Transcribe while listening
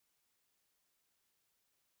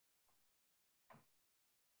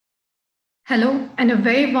Hello and a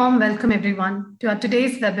very warm welcome everyone to our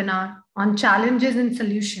today's webinar on challenges and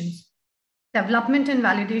solutions, development and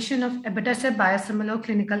validation of Abatacept Biosimilar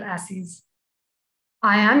clinical assays.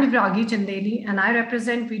 I am Vivragi Chandeli and I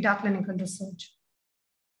represent Veeda Clinical Research.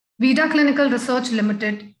 Veeda Clinical Research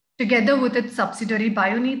Limited, together with its subsidiary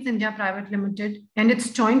BioNeeds India Private Limited and its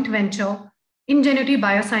joint venture Ingenuity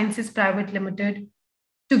Biosciences Private Limited,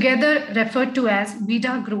 together referred to as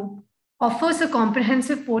Veeda Group, offers a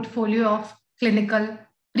comprehensive portfolio of clinical,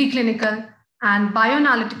 preclinical, and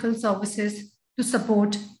bioanalytical services to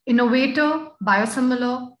support innovator,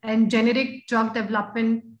 biosimilar, and generic drug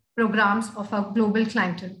development programs of our global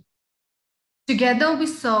clientele. Together, we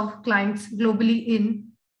serve clients globally in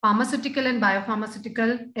pharmaceutical and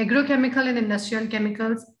biopharmaceutical, agrochemical and industrial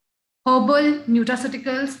chemicals, herbal,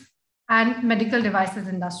 nutraceuticals, and medical devices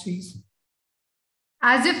industries.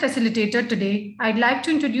 As your facilitator today, I'd like to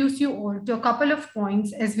introduce you all to a couple of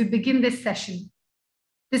points as we begin this session.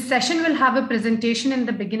 This session will have a presentation in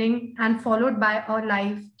the beginning and followed by a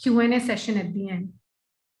live Q&A session at the end.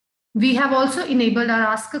 We have also enabled our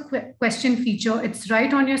Ask a Question feature. It's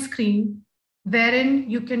right on your screen, wherein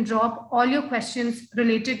you can drop all your questions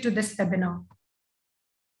related to this webinar.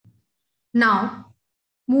 Now,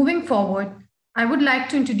 moving forward, I would like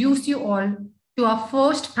to introduce you all to our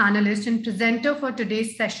first panelist and presenter for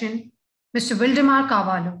today's session, Mr. Wildemar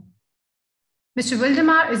Carvalho. Mr.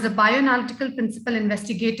 Wildemar is the bioanalytical principal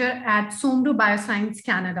investigator at Somru Bioscience,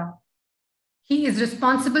 Canada. He is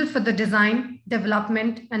responsible for the design,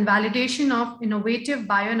 development, and validation of innovative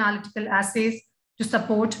bioanalytical assays to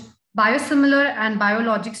support biosimilar and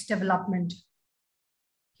biologics development.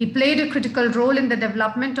 He played a critical role in the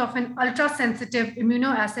development of an ultra-sensitive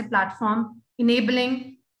immunoassay platform,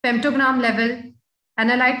 enabling femtogram level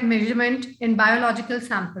analyte measurement in biological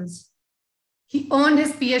samples. He earned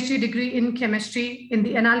his PhD degree in chemistry in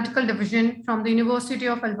the analytical division from the University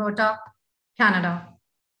of Alberta, Canada,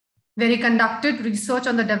 where he conducted research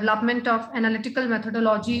on the development of analytical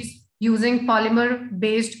methodologies using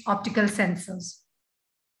polymer-based optical sensors.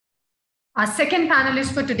 Our second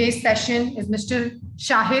panelist for today's session is Mr.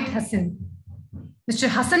 Shahid Hassan. Mr.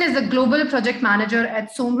 Hassan is the global project manager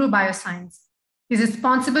at Somru Bioscience. He is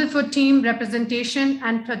responsible for team representation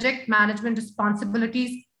and project management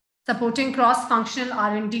responsibilities, supporting cross-functional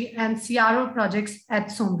R&D and CRO projects at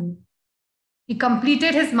Somru. He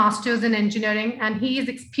completed his master's in engineering and he is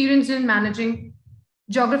experienced in managing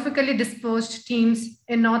geographically dispersed teams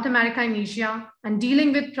in North America and Asia and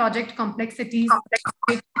dealing with project complexities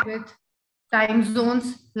with time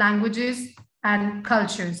zones, languages, and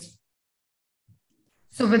cultures.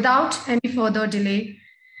 So without any further delay,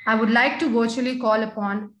 I would like to virtually call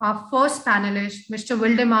upon our first panelist, Mr.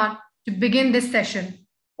 Wildemar, to begin this session.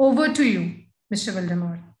 Over to you, Mr.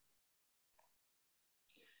 Wildemar.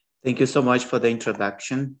 Thank you so much for the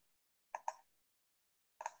introduction.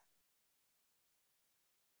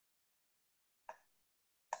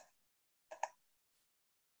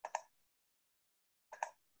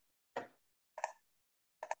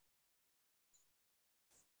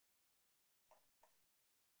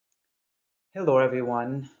 Hello,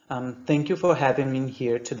 everyone. Thank you for having me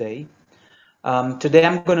here today. Today,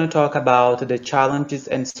 I'm going to talk about the challenges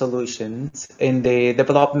and solutions in the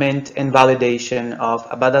development and validation of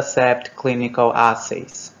Abatacept clinical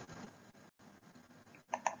assays.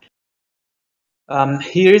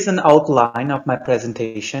 Here's an outline of my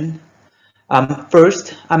presentation.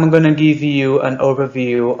 First, I'm going to give you an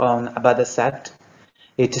overview on Abatacept,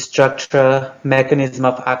 its structure, mechanism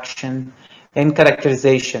of action, and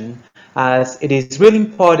characterization, as it is really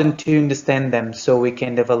important to understand them so we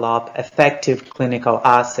can develop effective clinical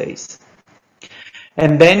assays.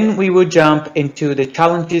 And then we will jump into the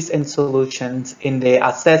challenges and solutions in the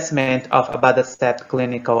assessment of Abatacept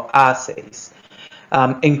clinical assays,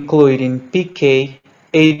 including PK,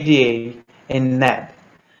 ADA, and NAB,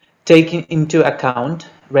 taking into account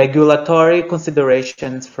regulatory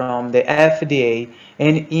considerations from the FDA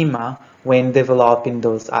and EMA when developing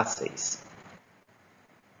those assays.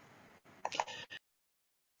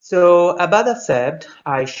 So Abatacept,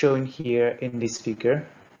 I shown here in this figure,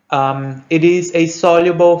 it is a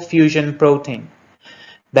soluble fusion protein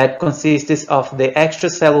that consists of the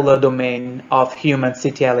extracellular domain of human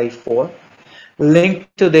CTLA-4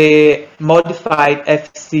 linked to the modified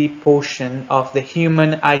Fc portion of the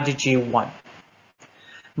human IgG1.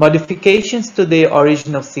 Modifications to the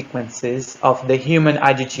original sequences of the human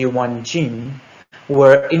IgG1 gene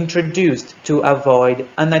were introduced to avoid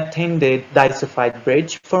unattended disulfide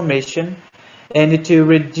bridge formation and to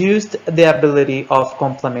reduce the ability of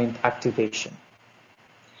complement activation.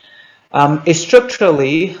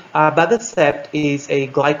 Structurally, Abatacept is a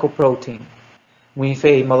glycoprotein with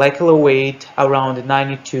a molecular weight around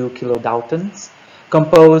 92 kilodaltons,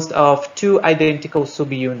 composed of two identical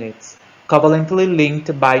subunits, covalently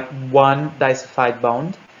linked by one disulfide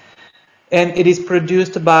bond, and it is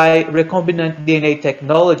produced by recombinant DNA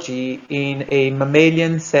technology in a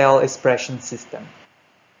mammalian cell expression system.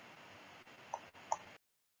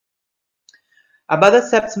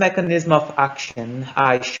 Abatacept's mechanism of action,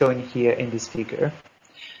 as shown here in this figure,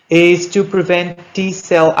 is to prevent T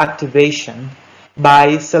cell activation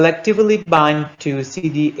by selectively bind to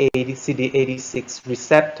CD8, CD86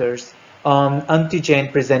 receptors on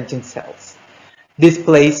antigen-presenting cells,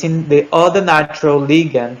 displacing the other natural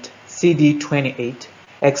ligand CD28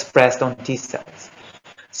 expressed on T cells.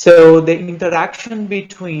 So the interaction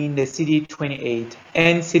between the CD28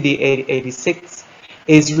 and CD86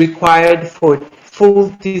 is required for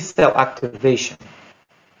full T cell activation.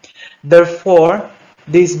 Therefore,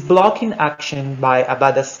 this blocking action by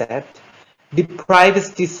abatacept deprives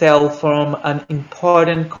T cell from an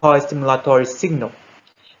important co-stimulatory signal,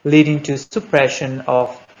 leading to suppression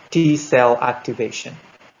of T cell activation.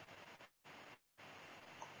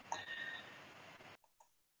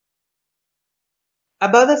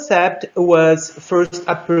 Abatacept was first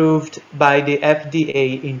approved by the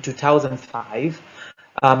FDA in 2005,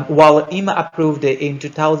 while EMA approved it in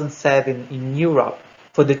 2007 in Europe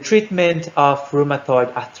for the treatment of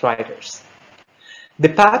rheumatoid arthritis. The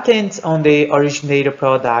patents on the originator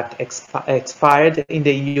product expired in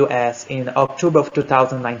the US in October of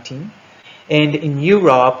 2019 and in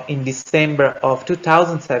Europe in December of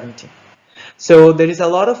 2017. So there is a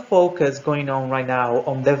lot of focus going on right now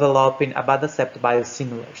on developing Abatacept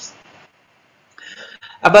biosimilars.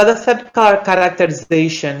 Abatacept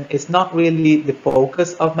characterization is not really the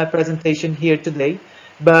focus of my presentation here today,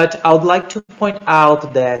 but I would like to point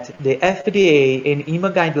out that the FDA and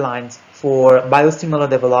EMA guidelines for biosimilar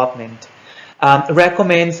development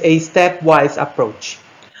recommends a stepwise approach,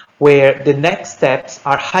 where the next steps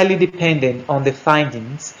are highly dependent on the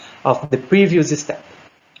findings of the previous step.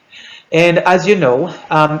 And as you know,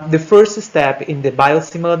 the first step in the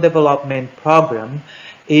biosimilar development program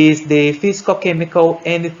is the physicochemical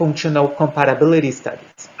and functional compatibility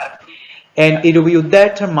studies. And it will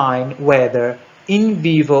determine whether in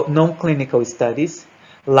vivo non-clinical studies,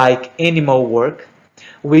 like animal work,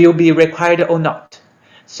 will be required or not.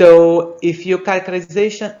 So if your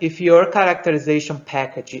characterization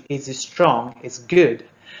package is strong, is good,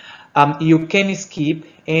 you can skip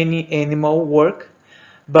any animal work.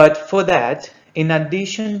 But for that, in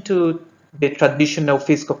addition to the traditional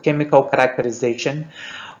physicochemical characterization,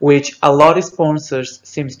 which a lot of sponsors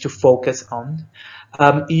seems to focus on,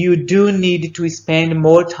 you do need to spend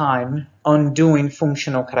more time on doing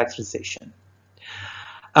functional characterization.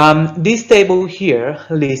 This table here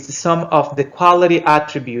lists some of the quality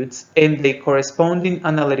attributes and the corresponding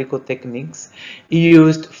analytical techniques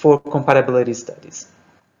used for compatibility studies.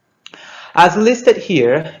 As listed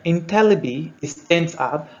here, IntelliB stands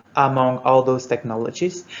up among all those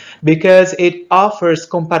technologies because it offers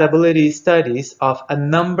compatibility studies of a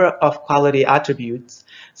number of quality attributes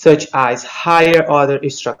such as higher order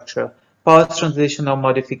structure, post-translational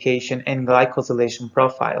modification and glycosylation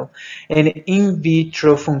profile, and in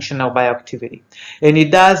vitro functional bioactivity. And it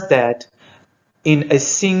does that in a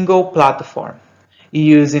single platform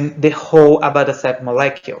using the whole abatacept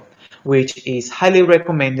molecule, which is highly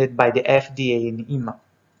recommended by the FDA and EMA.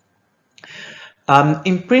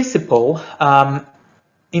 In principle,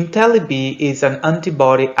 IntelliB is an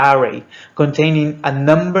antibody array containing a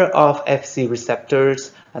number of Fc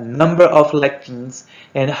receptors, a number of lectins,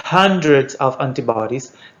 and hundreds of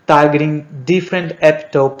antibodies targeting different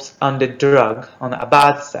epitopes on the drug, on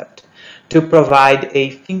abatacept, to provide a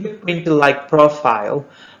fingerprint-like profile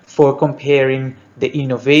for comparing the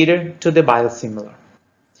innovator to the biosimilar.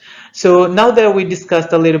 So now that we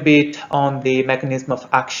discussed a little bit on the mechanism of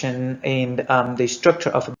action and the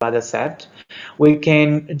structure of abatacept, we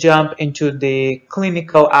can jump into the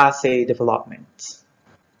clinical assay development.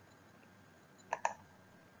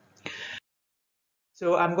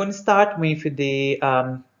 So I'm going to start with the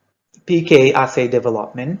PK assay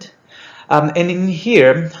development. And in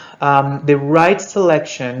here, the right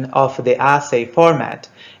selection of the assay format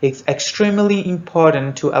is extremely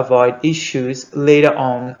important to avoid issues later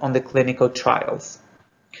on the clinical trials.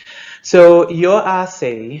 So your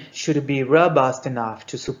assay should be robust enough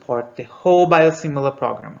to support the whole biosimilar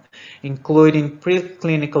program, including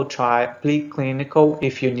preclinical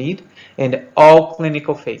if you need, and all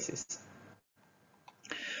clinical phases.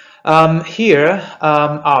 Here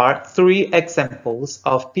are three examples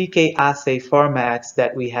of PK assay formats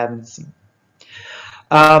that we haven't seen.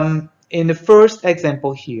 In the first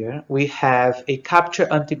example here, we have a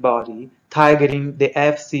capture antibody targeting the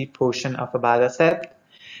Fc portion of Abatacept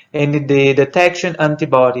and the detection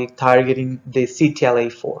antibody targeting the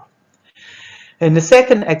CTLA4. In the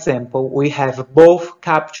second example, we have both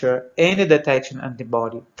capture and the detection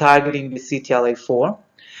antibody targeting the CTLA4.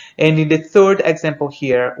 And in the third example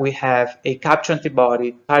here, we have a capture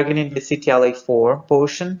antibody targeting the CTLA4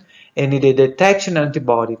 portion and the detection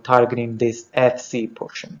antibody targeting this Fc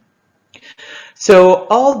portion. So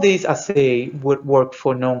all these assays would work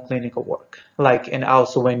for non-clinical work, and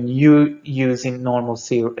also when you using normal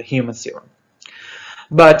human serum.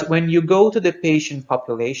 But when you go to the patient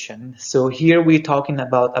population, so here we're talking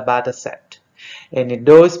about Abatacept. And in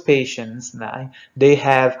those patients, they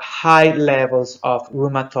have high levels of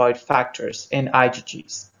rheumatoid factors and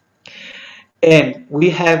IgGs. And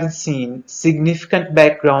we haven't seen significant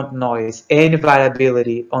background noise and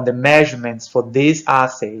variability on the measurements for these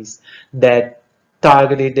assays that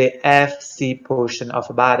targeted the Fc portion of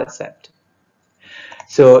Abatacept.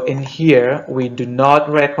 So in here, we do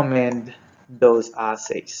not recommend those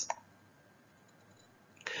assays.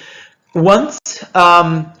 Once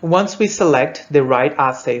we select the right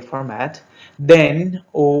assay format, then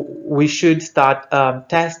we should start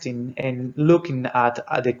testing and looking at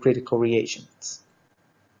the critical reagents.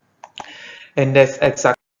 And that's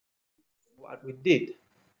exactly what we did.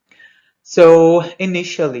 So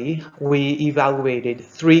initially, we evaluated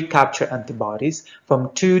 3 capture antibodies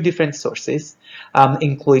from 2 different sources,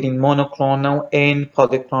 including monoclonal and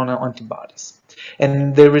polyclonal antibodies.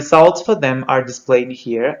 And the results for them are displayed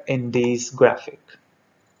here in this graphic.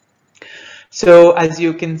 So as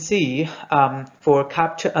you can see, for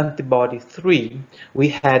capture antibody 3, we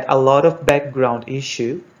had a lot of background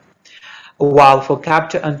issue, while for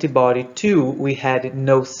capture antibody 2, we had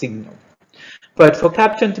no signal. But for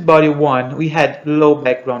capture antibody 1, we had low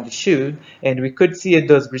background issue, and we could see a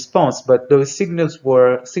dose response, but those signals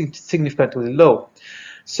were significantly low.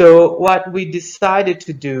 So what we decided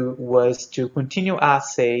to do was to continue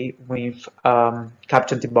assay with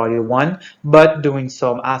capture antibody 1, but doing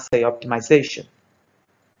some assay optimization.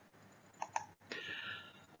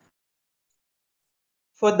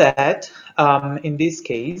 For that, in this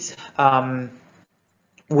case,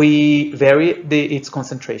 we vary its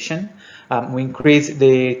concentration. We increased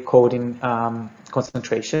the coating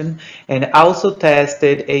concentration and also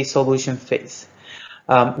tested a solution phase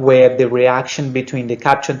where the reaction between the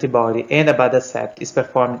capture antibody and Abatacept is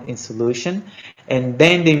performed in solution, and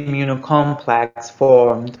then the immunocomplex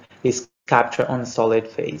formed is captured on solid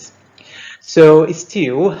phase. So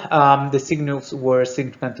still, the signals were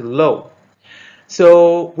significantly low.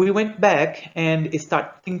 So we went back and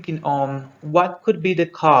started thinking on what could be the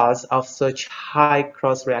cause of such high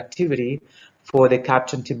cross-reactivity for the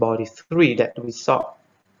capture antibody 3 that we saw.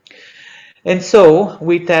 And so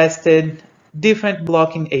we tested different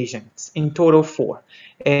blocking agents, in total 4.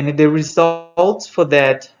 And the results for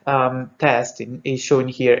that testing is shown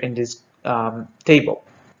here in this table.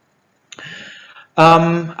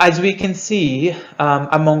 As we can see,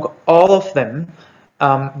 among all of them,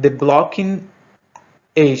 the blocking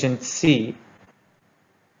agent C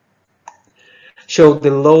showed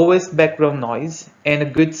the lowest background noise and a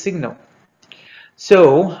good signal.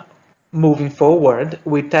 So moving forward,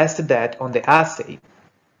 we tested that on the assay.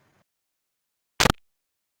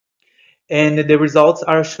 And the results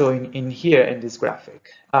are shown in here in this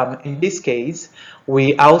graphic. In this case,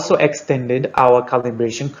 we also extended our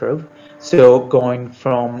calibration curve. So going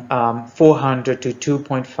from 400 to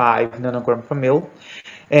 2.5 nanogram per mil.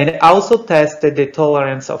 And also tested the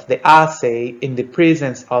tolerance of the assay in the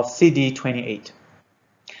presence of CD28.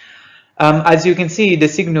 As you can see, the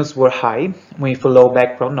signals were high with low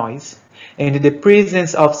background noise, and the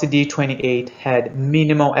presence of CD28 had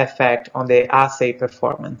minimal effect on the assay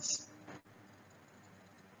performance.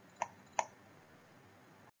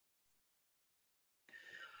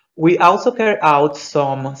 We also carried out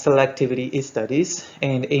some selectivity studies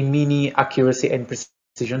and a mini accuracy and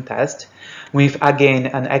precision test with, again,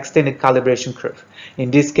 an extended calibration curve,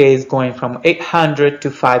 in this case going from 800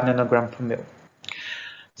 to 5 nanogram per mil.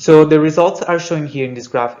 So the results are shown here in this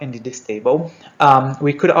graph and in this table.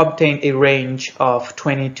 We could obtain a range of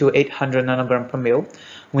 20 to 800 nanogram per mil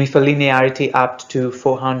with a linearity up to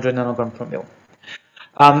 400 nanogram per mil.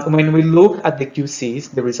 When we look at the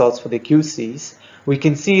QCs, the results for the QCs, we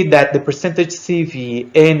can see that the percentage CV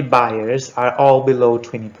and buyers are all below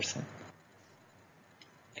 20%.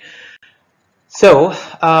 So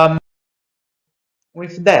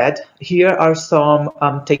with that, here are some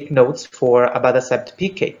take notes for Abatacept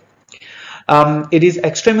PK. It is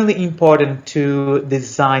extremely important to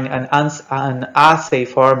design an assay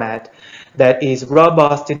format that is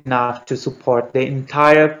robust enough to support the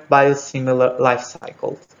entire biosimilar life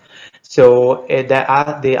cycle. So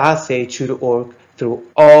the assay should work through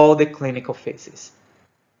all the clinical phases.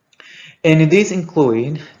 And these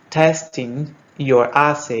include testing your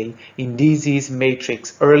assay in disease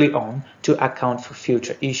matrix early on to account for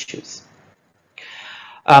future issues.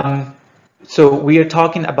 So we are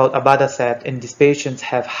talking about abatacept, and these patients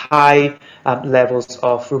have high levels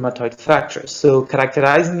of rheumatoid factors. So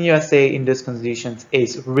characterizing your assay in those conditions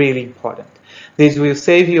is really important. This will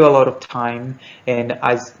save you a lot of time, and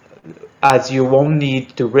as you won't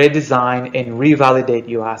need to redesign and revalidate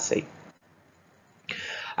your assay.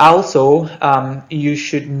 Also, you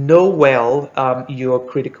should know well your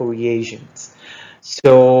critical reagents.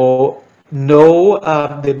 So know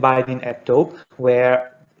the binding epitope where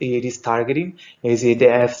it is targeting. Is it the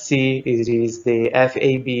FC? Is it the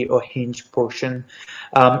FAB or hinge portion?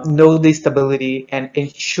 Know the stability and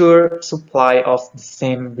ensure supply of the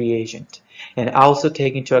same reagent, and also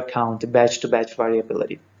take into account batch-to-batch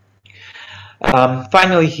variability.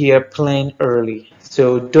 Finally, here, plan early.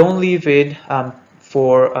 So don't leave it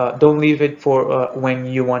for when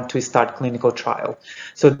you want to start clinical trial.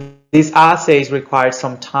 So these assays require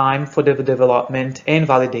some time for the development and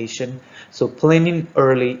validation. So planning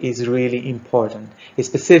early is really important,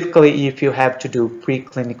 specifically if you have to do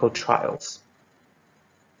preclinical trials.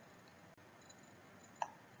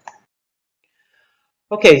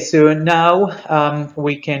 Okay, so now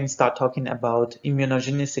we can start talking about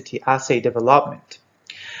immunogenicity assay development.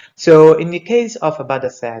 So in the case of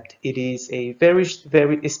abatacept, it is a very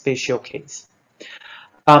special case.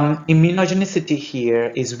 Immunogenicity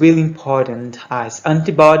here is really important as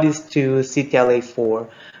antibodies to CTLA-4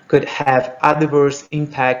 could have adverse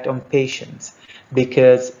impact on patients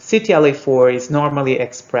because CTLA-4 is normally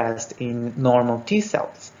expressed in normal T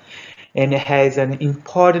cells and it has an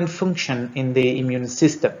important function in the immune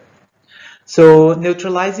system. So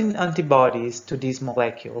neutralizing antibodies to this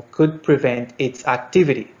molecule could prevent its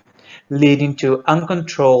activity, leading to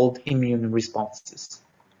uncontrolled immune responses.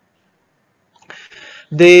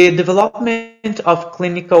 The development of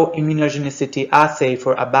clinical immunogenicity assay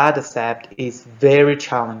for abatacept is very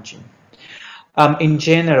challenging. In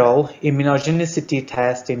general, immunogenicity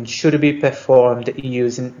testing should be performed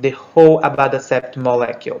using the whole abatacept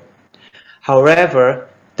molecule. However,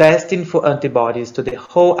 testing for antibodies to the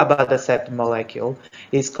whole abatacept molecule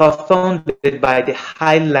is confounded by the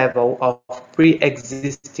high level of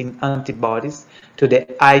pre-existing antibodies to the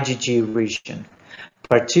IgG region,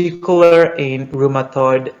 particularly in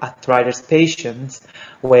rheumatoid arthritis patients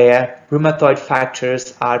where rheumatoid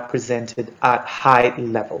factors are presented at high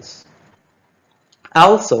levels.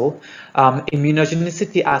 Also,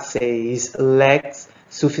 immunogenicity assays lack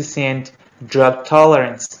sufficient drug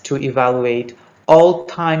tolerance to evaluate all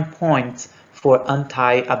time points for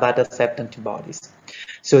anti-abatacept antibodies.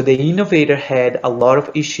 So the innovator had a lot of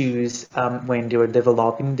issues when they were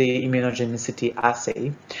developing the immunogenicity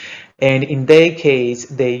assay. And in their case,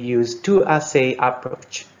 they used two assay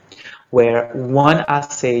approach, where one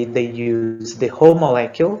assay they used the whole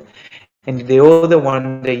molecule, and the other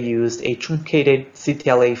one they used a truncated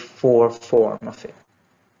CTLA-4 form of it.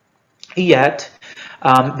 Yet,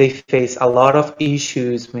 they face a lot of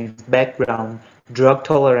issues with background drug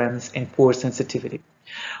tolerance and poor sensitivity,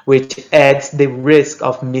 which adds the risk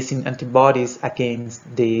of missing antibodies against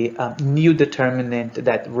the new determinant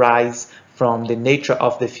that rise from the nature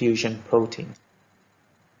of the fusion protein.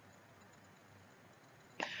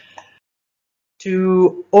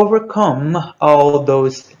 To overcome all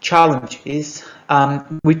those challenges,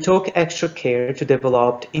 we took extra care to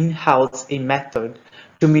develop in-house a method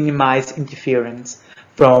to minimize interference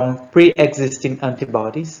from pre-existing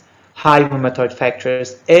antibodies, high rheumatoid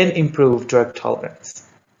factors, and improve drug tolerance.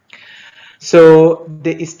 So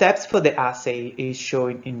the steps for the assay is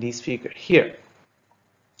shown in this figure here.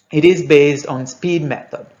 It is based on SPEED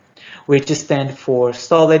method, which stands for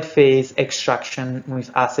solid phase extraction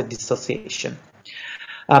with acid dissociation.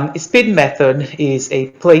 SPEED method is a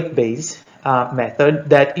plate-based method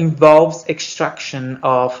that involves extraction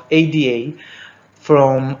of ADA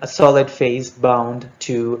from a solid phase bound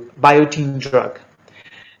to biotin drug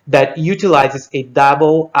that utilizes a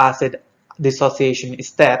double acid dissociation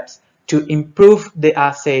steps to improve the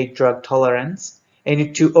assay drug tolerance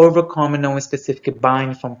and to overcome non-specific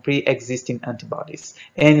bind from pre-existing antibodies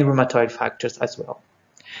and rheumatoid factors as well.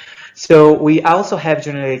 So we also have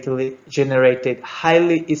generated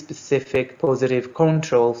highly specific positive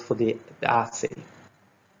controls for the assay.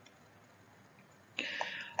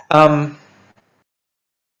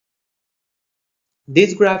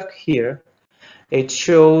 This graph here, it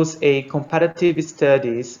shows a comparative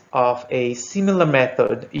studies of a similar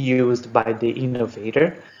method used by the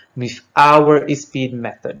innovator with our speed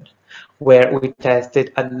method, where we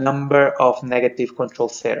tested a number of negative control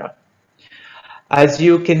sera. As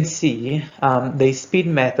you can see, the speed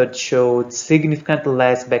method showed significantly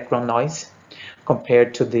less background noise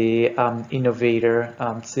compared to the innovator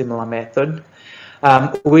similar method,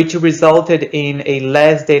 which resulted in a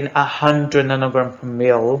less than 100 nanogram per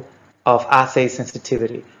mil of assay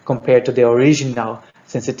sensitivity compared to the original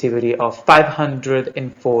sensitivity of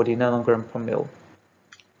 540 nanogram per mil.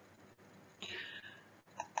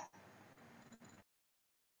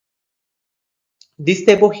 This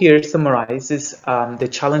table here summarizes the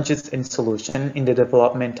challenges and solution in the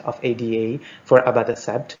development of ADA for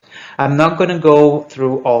Abatacept. I'm not going to go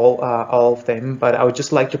through all of them, but I would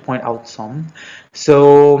just like to point out some.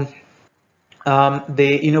 So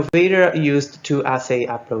the innovator used two assay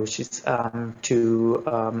approaches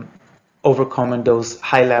to overcome those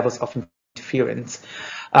high levels of interference.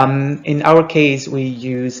 In our case, we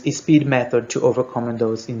use a speed method to overcome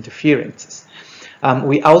those interferences.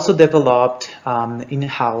 We also developed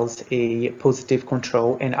in-house a positive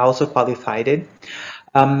control and also qualified it.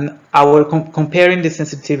 Comparing the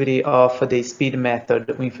sensitivity of the speed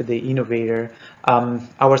method with the innovator,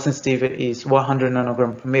 our sensitivity is 100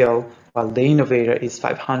 nanogram per mil, while the innovator is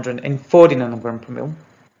 540 nanogram per mil.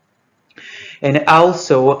 And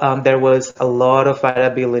also, there was a lot of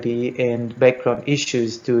variability and background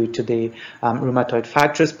issues due to the rheumatoid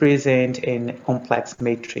factors present in complex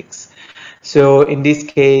matrix. So in this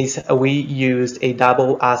case, we used a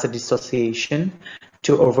double assay dissociation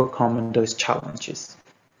to overcome those challenges.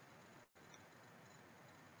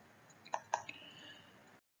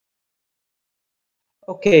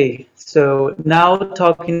 Okay, so now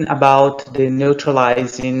talking about the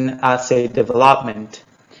neutralizing assay development,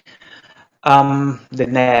 the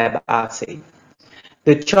NAB assay.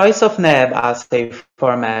 The choice of NAB assay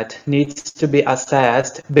format needs to be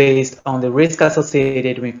assessed based on the risk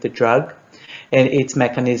associated with the drug and its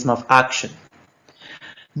mechanism of action.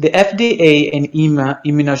 The FDA and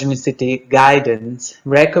immunogenicity guidance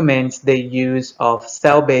recommends the use of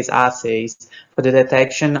cell-based assays for the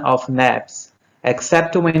detection of NABs,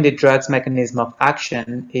 except when the drug's mechanism of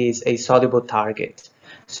action is a soluble target.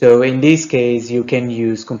 So in this case, you can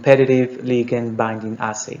use competitive ligand binding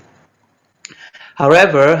assay.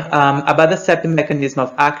 However, Abatacept mechanism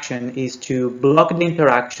of action is to block the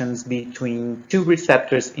interactions between two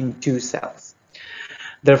receptors in two cells.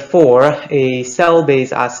 Therefore, a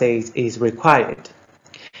cell-based assay is required.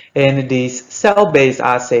 And this cell-based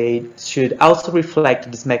assay should also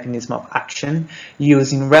reflect this mechanism of action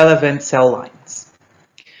using relevant cell lines.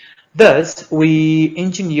 Thus, we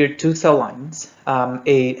engineered two cell lines,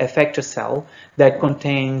 a effector cell that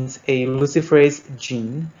contains a luciferase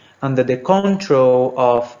gene under the control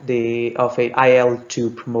of a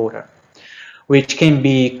IL-2 promoter, which can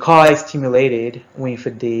be co-stimulated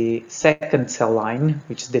with the second cell line,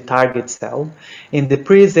 which is the target cell, in the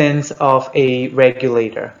presence of a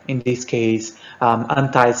regulator, in this case,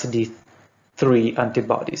 anti-CD3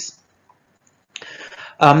 antibodies.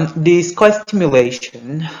 This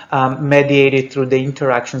co-stimulation mediated through the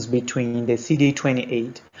interactions between the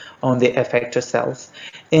CD28 on the effector cells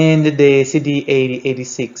and the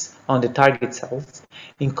CD80-86 on the target cells,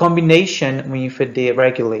 in combination with the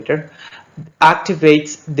regulator,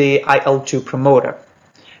 activates the IL-2 promoter,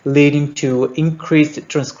 leading to increased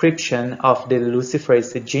transcription of the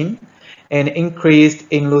luciferase gene and increased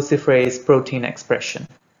in luciferase protein expression.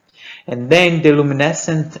 And then the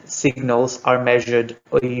luminescent signals are measured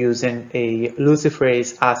using a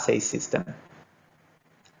luciferase assay system.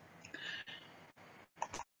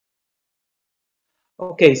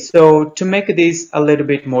 Okay, so to make this a little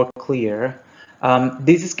bit more clear,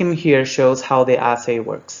 this scheme here shows how the assay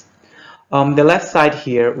works. On the left side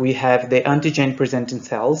here, we have the antigen presenting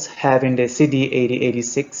cells having the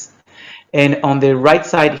CD80-86, and on the right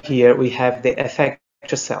side here, we have the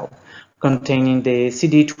effector cell containing the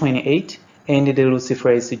CD28 and the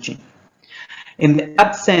luciferase gene. In the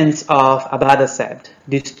absence of Abatacept,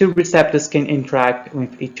 these two receptors can interact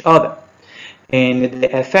with each other, and the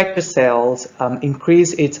effector cells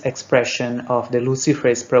increase its expression of the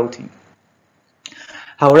luciferase protein.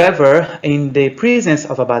 However, in the presence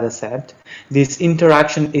of Abatacept, this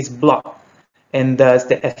interaction is blocked, and thus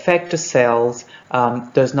the effector cells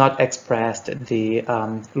does not express the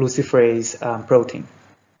luciferase protein.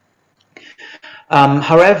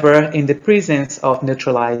 However, in the presence of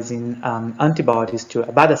neutralizing antibodies to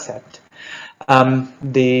Abatacept,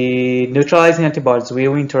 The neutralizing antibodies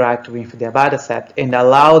will interact with the abatacept and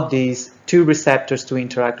allow these two receptors to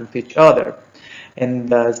interact with each other. And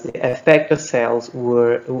thus the effector cells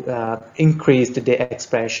were increased the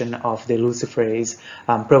expression of the luciferase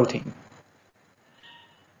protein.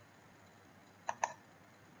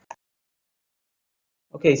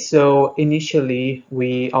 Okay, so initially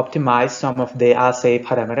we optimized some of the assay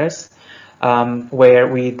parameters where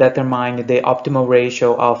we determined the optimal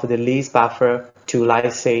ratio of the least buffer to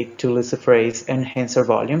lysate to luciferase enhancer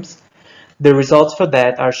volumes. The results for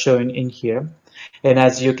that are shown in here. And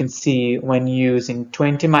as you can see, when using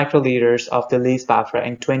 20 microliters of the least buffer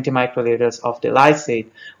and 20 microliters of the lysate,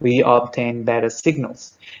 we obtain better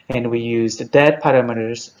signals. And we used that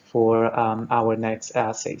parameters for our next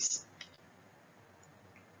assays.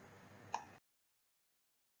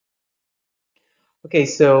 Okay,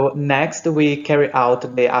 so next we carry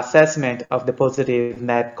out the assessment of the positive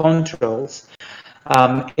net controls.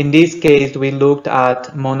 In this case, we looked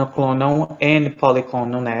at monoclonal and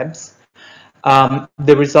polyclonal NAbs.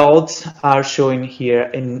 The results are shown here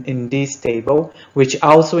in this table, which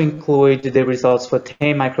also include the results for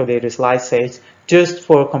 10 microliters lysate, just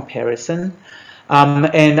for comparison.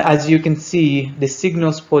 And as you can see, the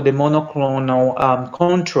signals for the monoclonal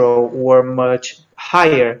control were much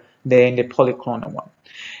higher than the polyclonal one.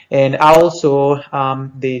 And also,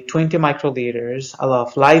 the 20 microliters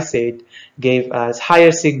of lysate gave us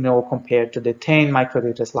higher signal compared to the 10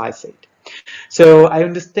 microliters lysate. So I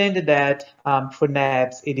understand that for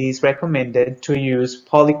NAbs, it is recommended to use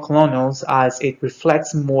polyclonals as it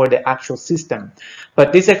reflects more the actual system.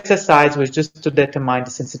 But this exercise was just to determine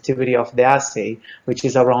the sensitivity of the assay, which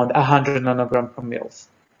is around 100 nanogram per ml.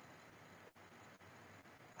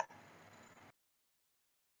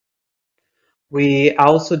 We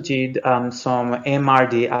also did some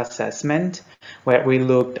MRD assessment where we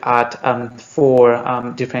looked at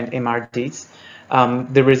 4 different MRDs.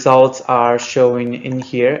 The results are showing in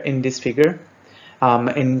here in this figure.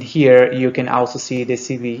 And here you can also see the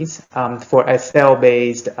CVs. For a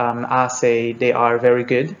cell-based assay, they are very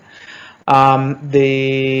good.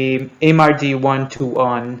 The MRD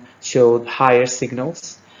 1-to-1 showed higher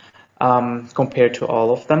signals compared to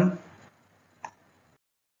all of them.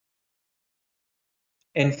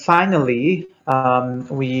 And finally,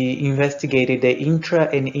 we investigated the intra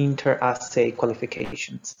and inter-assay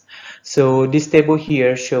qualifications. So this table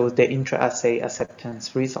here shows the intra-assay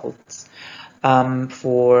acceptance results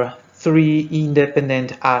for 3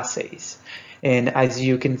 independent assays. And as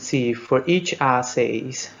you can see, for each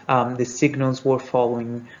assays, the signals were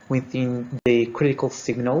following within the critical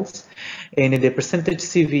signals, and the percentage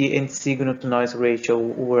CV and signal-to-noise ratio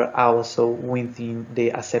were also within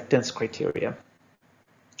the acceptance criteria.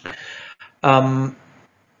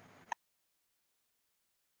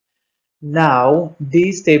 Now,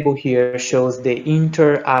 this table here shows the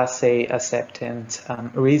inter-assay acceptance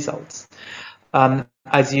results.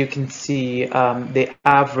 As you can see, the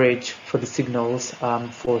average for the signals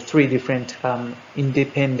for 3 different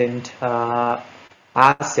independent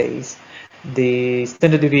assays, the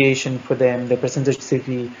standard deviation for them, the percentage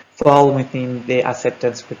CV, fall within the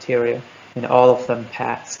acceptance criteria, and all of them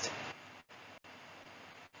passed.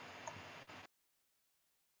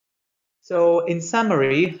 So in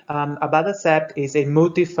summary, abatacept is a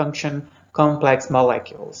multifunction complex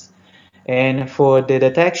molecules. And for the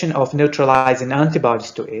detection of neutralizing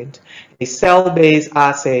antibodies to it, a cell-based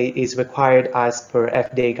assay is required as per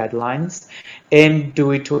FDA guidelines and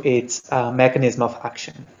due to its mechanism of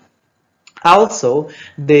action. Also,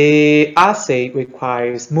 the assay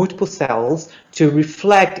requires multiple cells to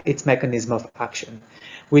reflect its mechanism of action,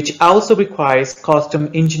 which also requires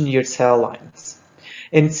custom engineered cell lines.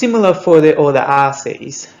 And similar for the other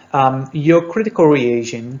assays, your critical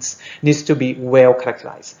reagents needs to be well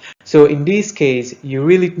characterized. So in this case, you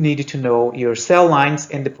really need to know your cell lines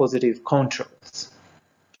and the positive controls.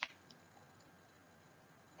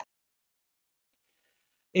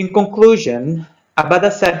 In conclusion,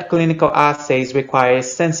 abatacept clinical assays require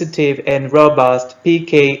sensitive and robust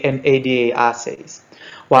PK and ADA assays,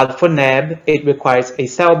 while for NAb, it requires a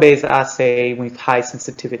cell-based assay with high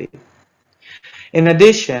sensitivity. In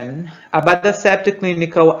addition, abatacept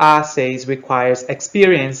clinical assays requires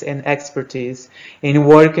experience and expertise in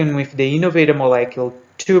working with the innovator molecule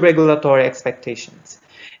to regulatory expectations.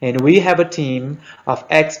 And we have a team of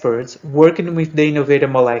experts working with the innovator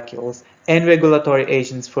molecules and regulatory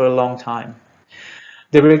agents for a long time.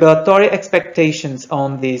 The regulatory expectations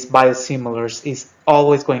on these biosimilars is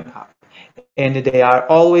always going up, and they are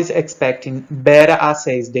always expecting better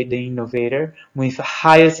assays than the innovator with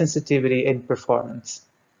higher sensitivity and performance.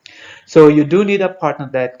 So you do need a partner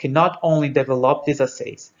that can not only develop these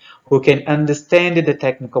assays, who can understand the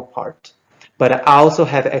technical part, but also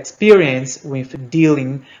have experience with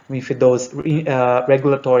dealing with those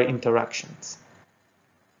regulatory interactions.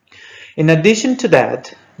 In addition to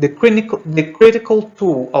that, the critical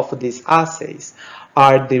tool of these assays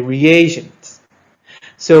are the reagents.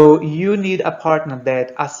 So you need a partner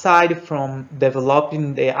that, aside from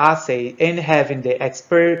developing the assay and having the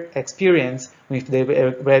experience with the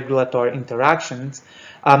regulatory interactions,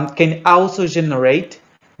 can also generate,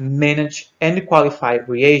 manage, and qualify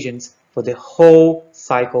reagents for the whole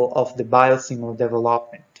cycle of the biosimilar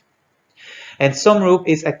development. And Somru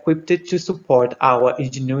is equipped to support our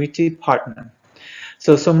Ingenuity partner.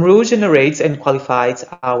 So Somru generates and qualifies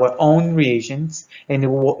our own reagents,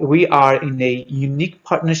 and we are in a unique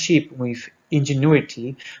partnership with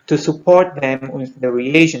Ingenuity to support them with the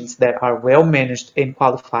reagents that are well managed and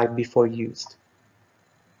qualified before used.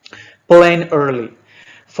 Plan early.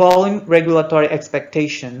 Following regulatory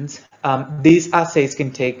expectations, these assays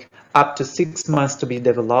can take up to 6 months to be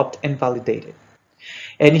developed and validated.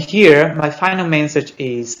 And here, my final message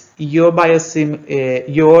is your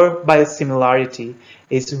biosimilarity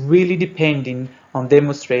is really depending on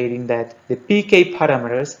demonstrating that the PK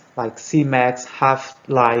parameters like Cmax,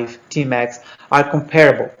 half-life, Tmax are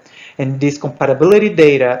comparable, and this compatibility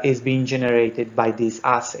data is being generated by these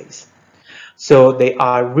assays. So they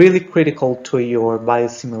are really critical to your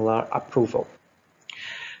biosimilar approval.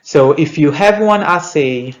 So if you have one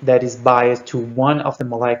assay that is biased to one of the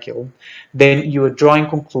molecule, then you are drawing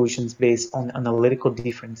conclusions based on analytical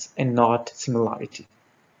difference and not similarity.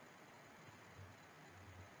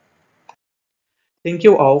 Thank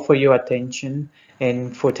you all for your attention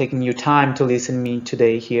and for taking your time to listen to me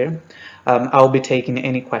today here. I'll be taking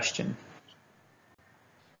any question.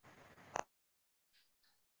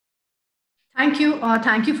 Thank you.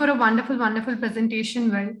 Thank you for a wonderful, wonderful presentation,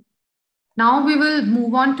 Will. Now we will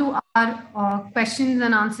move on to our questions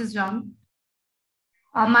and answers round.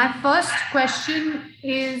 My first question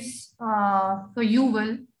is for you,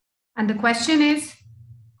 Will. And the question is,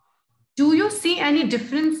 do you see any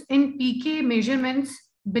difference in PK measurements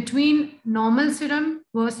between normal serum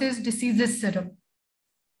versus diseases serum?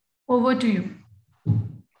 Over to you.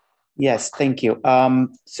 Yes, thank you.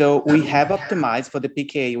 So we have optimized for the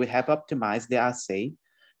PK, we have optimized the assay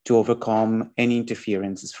to overcome any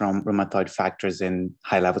interferences from rheumatoid factors and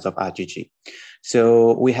high levels of IgG.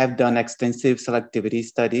 So we have done extensive selectivity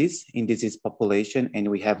studies in disease population, and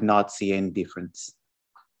we have not seen any difference.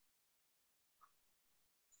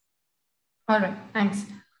 All right, thanks.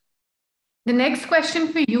 The next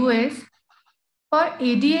question for you is, for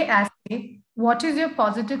ADA assay, what is your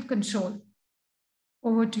positive control?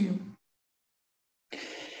 Over to you.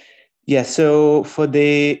 Yeah, so for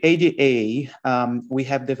the ADA, we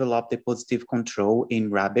have developed a positive control in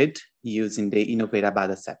rabbit using the innovative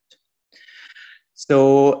Abatacept.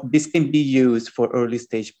 So this can be used for early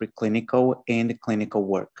stage preclinical and clinical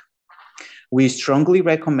work. We strongly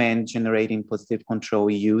recommend generating positive control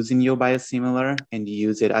using your biosimilar and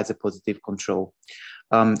use it as a positive control.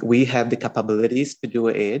 We have the capabilities to do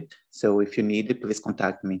it. So if you need it, please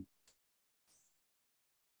contact me.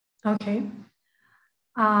 Okay.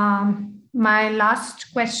 My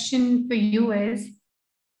last question for you is,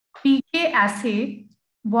 PK assay,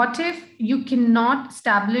 what if you cannot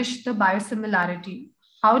establish the biosimilarity?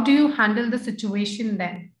 How do you handle the situation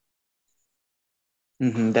then?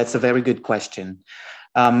 That's a very good question.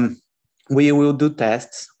 We will do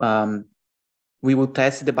tests. We will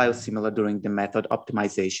test the biosimilar during the method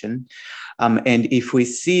optimization. And if we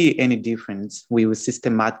see any difference, we will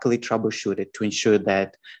systematically troubleshoot it to ensure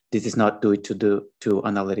that this is not due to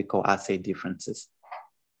analytical assay differences.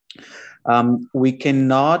 We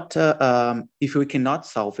cannot, if we cannot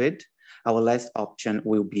solve it, our last option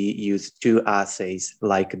will be use 2 assays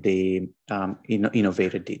like the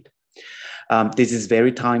innovator did. This is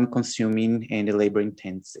very time consuming and labor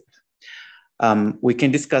intensive. We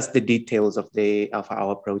can discuss the details of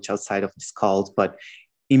our approach outside of this call, but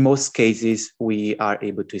in most cases, we are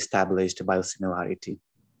able to establish the biosimilarity.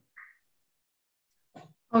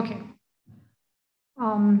 Okay.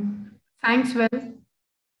 Thanks, Will.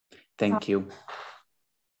 Thank you.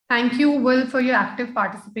 Thank you, Will, for your active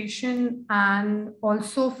participation and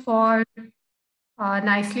also for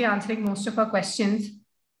nicely answering most of our questions.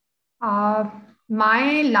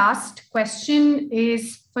 My last question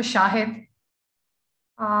is for Shahid.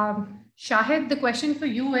 Shahid, the question for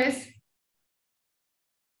you is,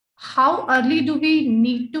 how early do we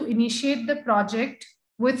need to initiate the project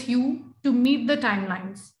with you to meet the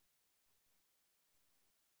timelines?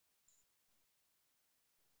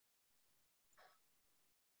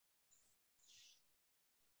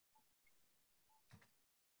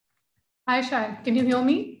 Hi, Shahid. Can you hear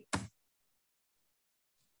me?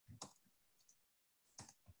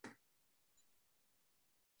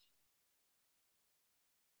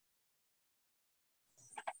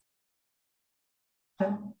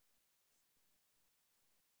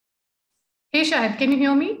 Hey, Shahid, can you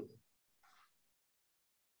hear me?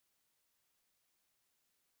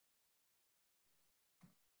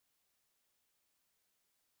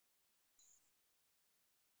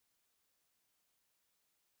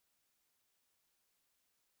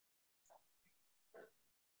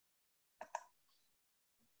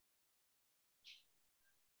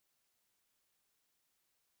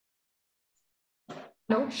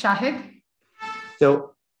 Hello, Shahid.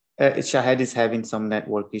 So Shahid is having some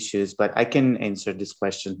network issues, but I can answer this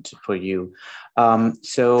question for you.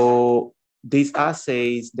 So these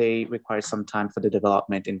assays, they require some time for the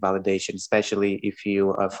development and validation, especially if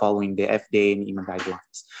you are following the FDA and EMA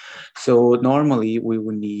guidelines. So normally we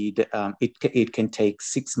will need, it can take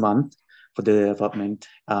 6 months for the development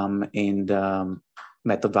and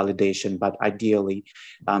method validation, but ideally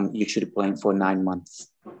you should plan for 9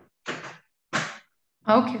 months.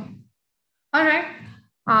 Okay. All right.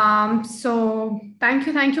 So thank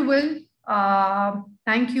you, Will.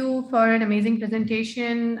 Thank you for an amazing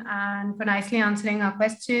presentation and for nicely answering our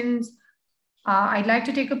questions. I'd like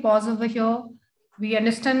to take a pause over here. We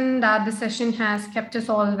understand that the session has kept us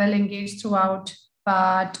all well engaged throughout,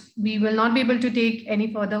 but we will not be able to take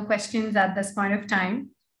any further questions at this point of time.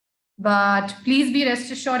 But please be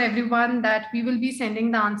rest assured, everyone, that we will be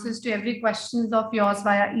sending the answers to every questions of yours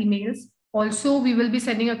via emails. Also, we will be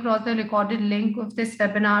sending across the recorded link of this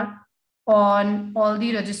webinar on all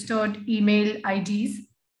the registered email IDs.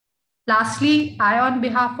 Lastly, I, on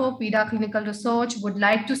behalf of Veeda Clinical Research, would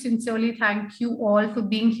like to sincerely thank you all for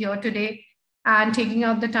being here today and taking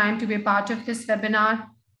out the time to be a part of this webinar.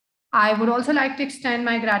 I would also like to extend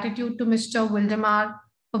my gratitude to Mr. Wildemar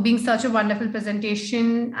for being such a wonderful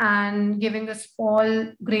presentation and giving us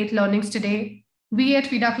all great learnings today. We at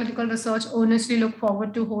Veeda Clinical Research earnestly look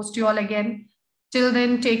forward to host you all again. Till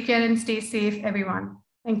then, take care and stay safe, everyone.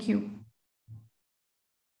 Thank you.